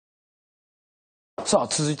さあ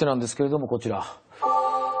続いてなんですけれども、こちら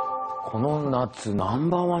この夏ナン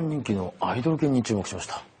バーワン人気のアイドル犬に注目しまし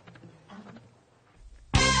た。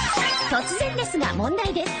突然ですが問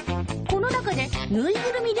題です。この中でぬいぐ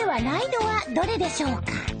るみではないのはどれでしょうか？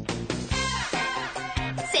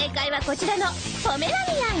正解はこちらのポメラニ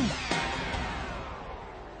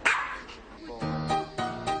ア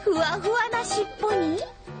ン。ふわふわな尻尾に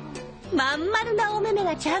まん丸なお目目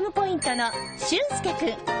がチャームポイントの俊介くん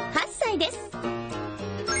8歳です。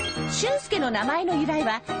俊介の名前の由来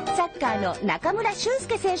はサッカーの中村俊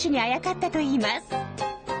輔選手にあやかったといいます。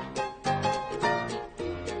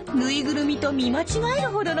ぬいぐるみと見間違える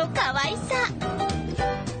ほどの可愛さ。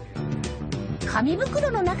紙袋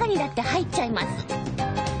の中にだって入っちゃいます。こ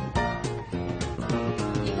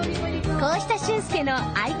うした俊介の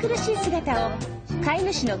愛くるしい姿を飼い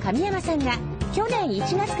主の神山さんが去年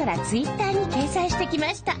1月からツイッターに掲載してき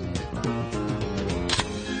ました。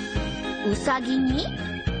うさぎに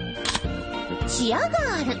チアガ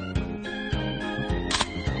ール、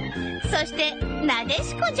そしてなで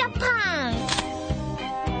しこジャパン。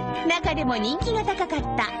中でも人気が高かっ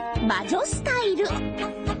た魔女スタイル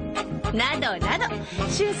などなど、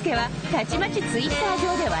俊介はたちまちツイッタ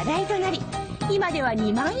ー上で話題となり、今では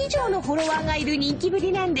2万以上のフォロワーがいる人気ぶ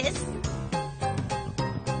りなんです。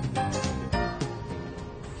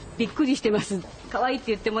びっくりしてます。可愛いっ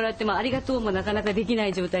て言ってもらってもありがとうもなかなかできな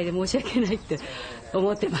い状態で申し訳ないって思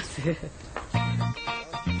ってます。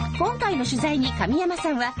今回の取材に神山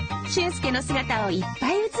さんは俊介の姿をいっ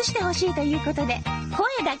ぱい映してほしいということで声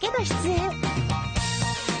だけの出演。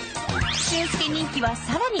俊介人気は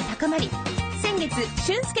さらに高まり、先月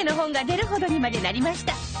俊介の本が出るほどにまでなりまし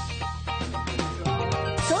た。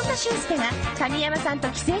そんな俊介が神山さんと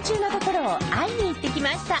帰省中のところを会いに行ってきま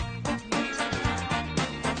した。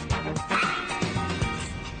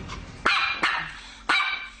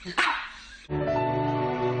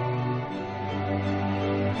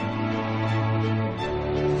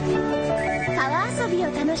川遊び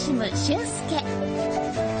を楽しむ俊介。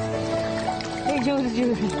上手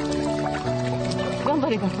上手。頑張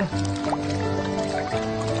れ頑張れ。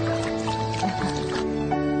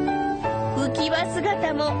浮き輪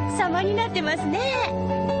姿も様になってますね。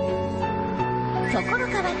ところ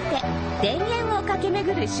変わって田園を駆け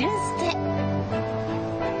巡る俊介。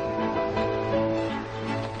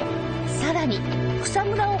さらに草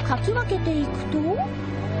むらをかき分けていくと、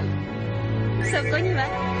そこには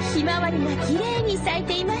ひまわりがきれいに咲い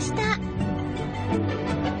ていました。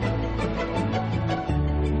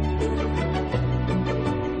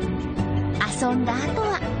遊んだ後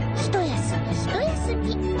は一休み一休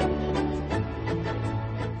み。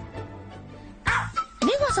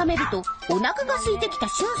目が覚めるとお腹が空いてきた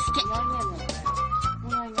俊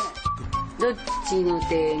介。どっちの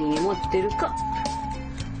手に持ってるか。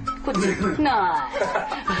こっちない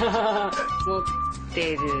持っ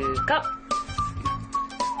てるか。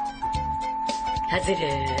外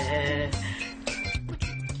れ。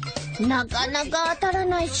なかなか当たら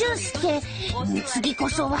ない俊介。次こ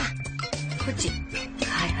そは。こっち。はい、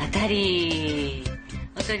当たり。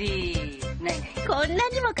当たり。ないない。こんなに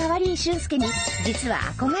も可愛い俊介に実は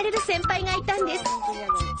憧れる先輩がいたんです。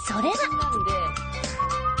それは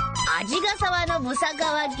鰺ヶ沢のブサ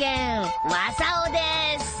カワ犬わさおで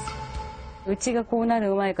す。うちがこうな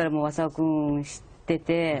る前からもうわさおくん知って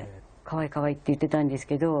て、可愛い可愛いって言ってたんです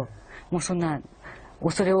けど、もうそんな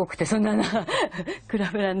恐れ多くてそんな比べら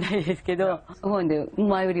れないですけど、本で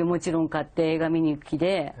前よりもちろん買って映画見に行く気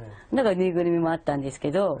で、だからぬいぐるみもあったんです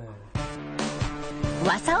けど。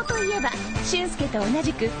わさおといえば俊介と同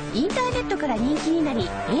じくインターネットから人気になり映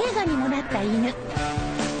画にもなった犬。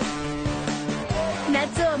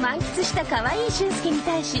夏を満喫した可愛い俊介に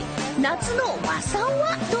対し、夏のわさお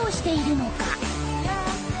はどうしているのか。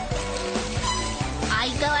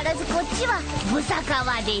相変わらずこっちはブサカ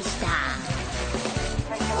ワでした。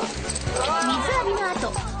水浴びの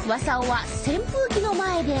後、わさおは扇風機の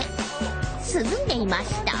前で涼んでいまし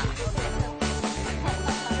た。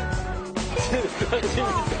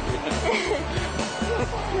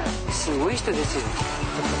すごい人ですよ。も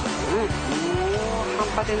う半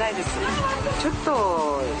端でないです。ちょっ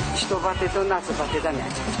と人バテと夏バテだね。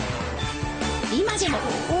今でも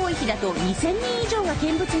多い日だと2000人以上が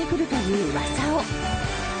見物に来るというわさお。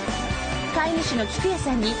飼い主の菊谷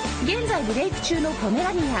さんに現在ブレイク中のポメ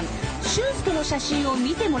ラニアン俊介の写真を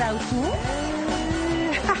見てもらうと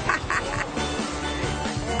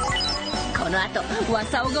この後わ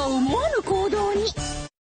さおが思わぬ行動に。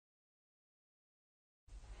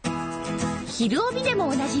昼帯でも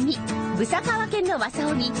おなじみブサカワ犬のわさ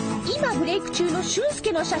おに今ブレイク中の俊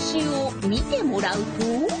介の写真を見てもらうと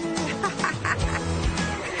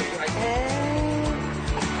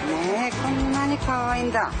ない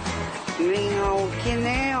んだ。目が大きい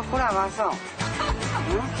ね。ほらわさお。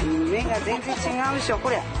目が全然違うでしょこ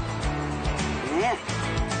れ。ね。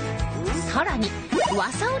さらに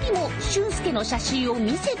わさおにも俊介の写真を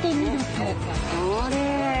見せてみると、こ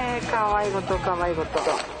れかわいいことかわいいこと。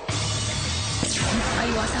先輩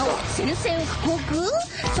わさお宣戦布告？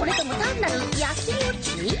それとも単なる焼きも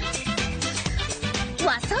ち？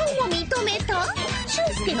わさおも認めた俊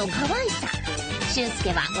介の可愛さ。俊介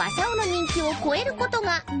はわさおの人気を超えること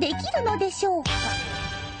ができるのでしょうか？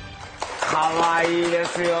可愛いで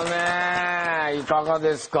すよね。いかが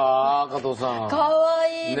ですか、加藤さん。可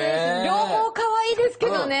愛いです。両方可愛いですけ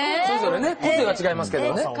どね。それぞれね、個性が違いますけ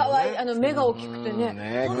どね。可愛い。目が大きくて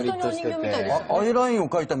ね。グリッとしてて。アイラインを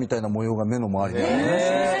描いたみたいな模様が目の周りで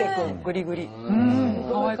ね。グリグリ。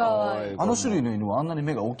可愛い可愛い。あの種類の犬はあんなに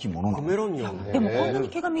目が大きいものなの？ポメラニアンでもこんなに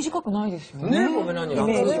毛が短くないですよね。ね、ポメラニアン。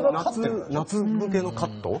夏向けのカ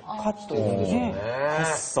ット？カットですね。8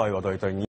歳はだいたい